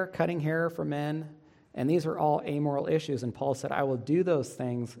 hair, cutting hair for men, and these are all amoral issues. And Paul said, I will do those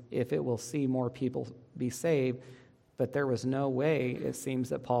things if it will see more people be saved. But there was no way, it seems,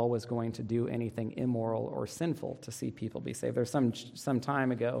 that Paul was going to do anything immoral or sinful to see people be saved. There's some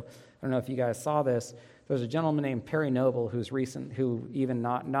time ago, I don't know if you guys saw this, there's a gentleman named Perry Noble who even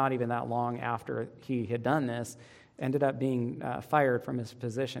not even that long after he had done this, ended up being fired from his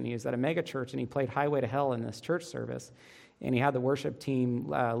position. He was at a mega church, and he played Highway to Hell in this church service. And he had the worship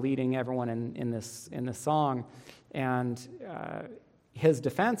team leading everyone in this song. And his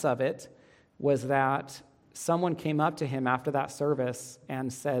defense of it was that someone came up to him after that service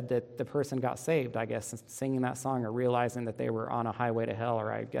and said that the person got saved, I guess, singing that song or realizing that they were on a highway to hell,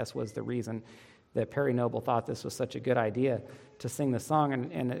 or I guess was the reason that Perry Noble thought this was such a good idea to sing the song.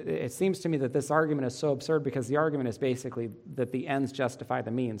 And it seems to me that this argument is so absurd because the argument is basically that the ends justify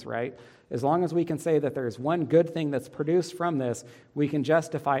the means, right? As long as we can say that there's one good thing that's produced from this, we can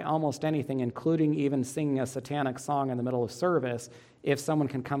justify almost anything, including even singing a satanic song in the middle of service, if someone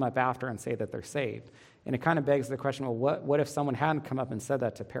can come up after and say that they're saved. And it kind of begs the question, well, what if someone hadn't come up and said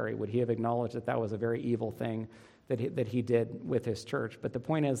that to Perry? Would he have acknowledged that that was a very evil thing that he did with his church? But the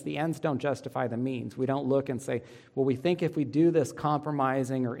point is, the ends don't justify the means. We don't look and say, well, we think if we do this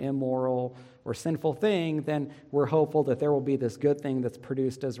compromising or immoral or sinful thing, then we're hopeful that there will be this good thing that's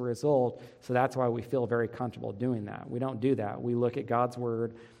produced as a result. So that's why we feel very comfortable doing that. We don't do that. We look at God's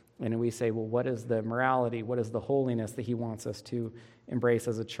word and we say, well, what is the morality? What is the holiness that he wants us to embrace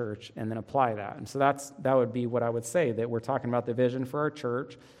as a church, and then apply that? And so that would be what I would say, that we're talking about the vision for our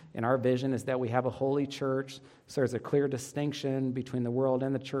church, and our vision is that we have a holy church. So there's a clear distinction between the world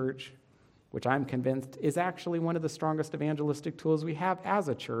and the church, which I'm convinced is actually one of the strongest evangelistic tools we have as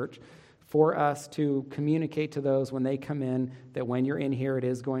a church for us to communicate to those when they come in that when you're in here, it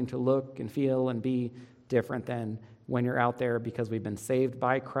is going to look and feel and be different than when you're out there, because we've been saved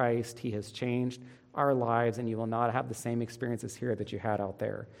by Christ. He has changed our lives, and you will not have the same experiences here that you had out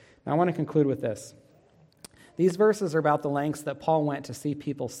there. Now, I want to conclude with this. These verses are about the lengths that Paul went to see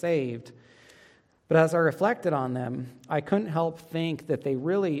people saved, but as I reflected on them, I couldn't help think that they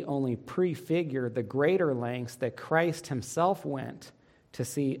really only prefigure the greater lengths that Christ himself went to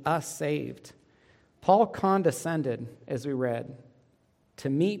see us saved. Paul condescended, as we read, to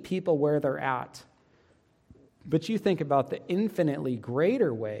meet people where they're at. But you think about the infinitely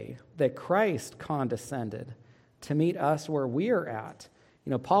greater way that Christ condescended to meet us where we are at. You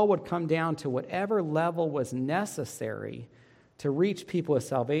know, Paul would come down to whatever level was necessary to reach people with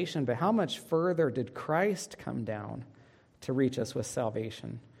salvation, but how much further did Christ come down to reach us with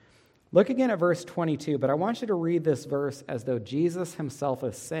salvation? Look again at verse 22, but I want you to read this verse as though Jesus himself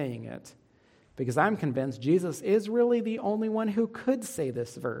is saying it, because I'm convinced Jesus is really the only one who could say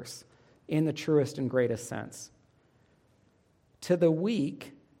this verse in the truest and greatest sense. To the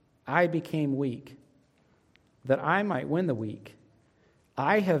weak, I became weak, that I might win the weak.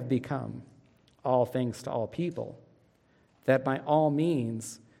 I have become all things to all people, that by all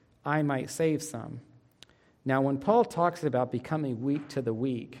means I might save some. Now, when Paul talks about becoming weak to the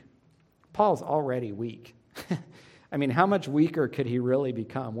weak, Paul's already weak. I mean, how much weaker could he really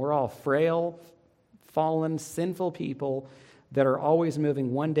become? We're all frail, fallen, sinful people that are always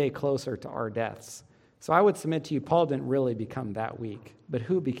moving one day closer to our deaths. So I would submit to you, Paul didn't really become that weak, but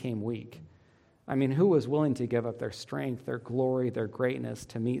who became weak? I mean, who was willing to give up their strength, their glory, their greatness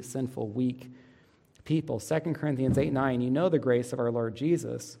to meet sinful, weak people? 2 Corinthians 8:9, you know the grace of our Lord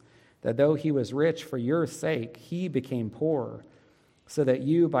Jesus, that though he was rich for your sake, he became poor, so that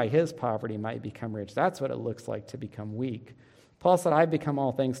you by his poverty might become rich. That's what it looks like to become weak. Paul said, I've become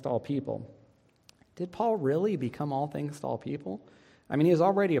all things to all people. Did Paul really become all things to all people? I mean, he was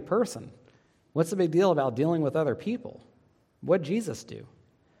already a person. What's the big deal about dealing with other people? What did Jesus do?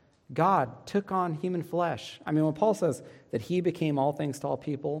 God took on human flesh. I mean, when Paul says that he became all things to all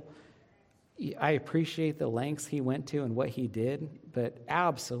people, I appreciate the lengths he went to and what he did, but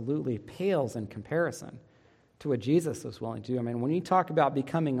absolutely pales in comparison to what Jesus was willing to do. I mean, when you talk about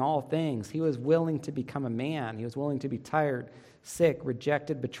becoming all things, he was willing to become a man. He was willing to be tired, sick,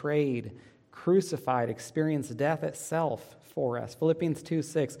 rejected, betrayed, crucified, experience death itself for us. Philippians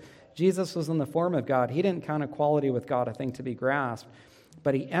 2:6, Jesus was in the form of God. He didn't count equality with God a thing to be grasped,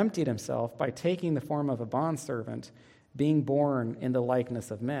 but he emptied himself by taking the form of a bondservant, being born in the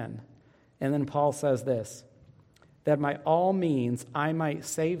likeness of men. And then Paul says this, that by all means I might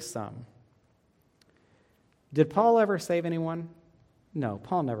save some. Did Paul ever save anyone? No,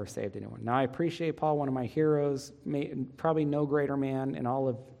 Paul never saved anyone. Now, I appreciate Paul, one of my heroes, probably no greater man in all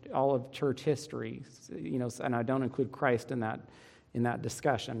of church history, and I don't include Christ in that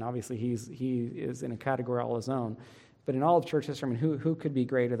discussion. Obviously, he is in a category all his own. But in all of church history, I mean, who could be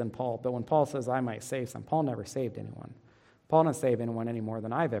greater than Paul? But when Paul says, I might save some, Paul never saved anyone. Paul didn't save anyone any more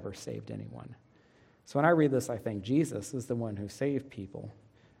than I've ever saved anyone. So when I read this, I think Jesus is the one who saved people.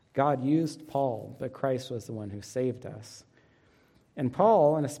 God used Paul, but Christ was the one who saved us. And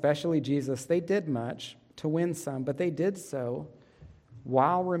Paul, and especially Jesus, they did much to win some, but they did so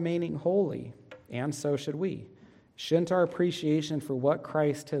while remaining holy, and so should we. Shouldn't our appreciation for what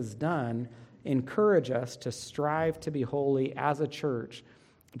Christ has done encourage us to strive to be holy as a church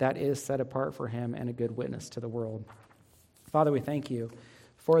that is set apart for him and a good witness to the world? Father, we thank you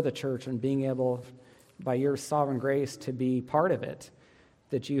for the church and being able, by your sovereign grace, to be part of it,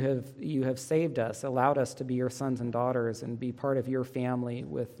 that you have saved us, allowed us to be your sons and daughters and be part of your family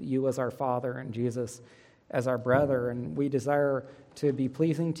with you as our Father and Jesus as our brother. And we desire to be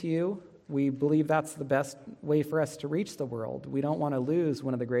pleasing to you. We believe that's the best way for us to reach the world. We don't want to lose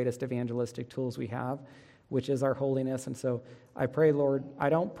one of the greatest evangelistic tools we have, which is our holiness. And so I pray, Lord, I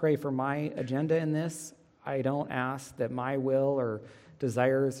don't pray for my agenda in this. I don't ask that my will or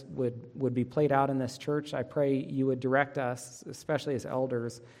desires would be played out in this church. I pray you would direct us, especially as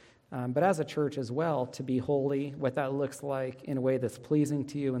elders, but as a church as well, to be holy, what that looks like in a way that's pleasing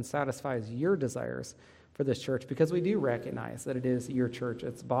to you and satisfies your desires for this church, because we do recognize that it is your church.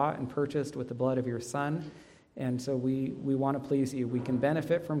 It's bought and purchased with the blood of your Son, and so we want to please you. We can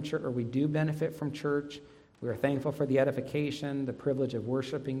benefit from church, or we do benefit from church. We are thankful for the edification, the privilege of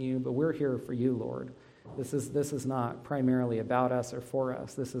worshiping you, but we're here for you, Lord. This is not primarily about us or for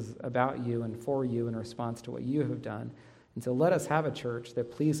us. This is about you and for you in response to what you have done. And so let us have a church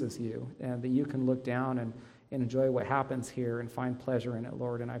that pleases you and that you can look down and enjoy what happens here and find pleasure in it,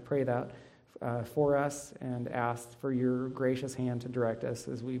 Lord. And I pray that for us and ask for your gracious hand to direct us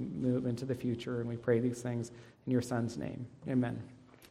as we move into the future. And we pray these things in your Son's name. Amen.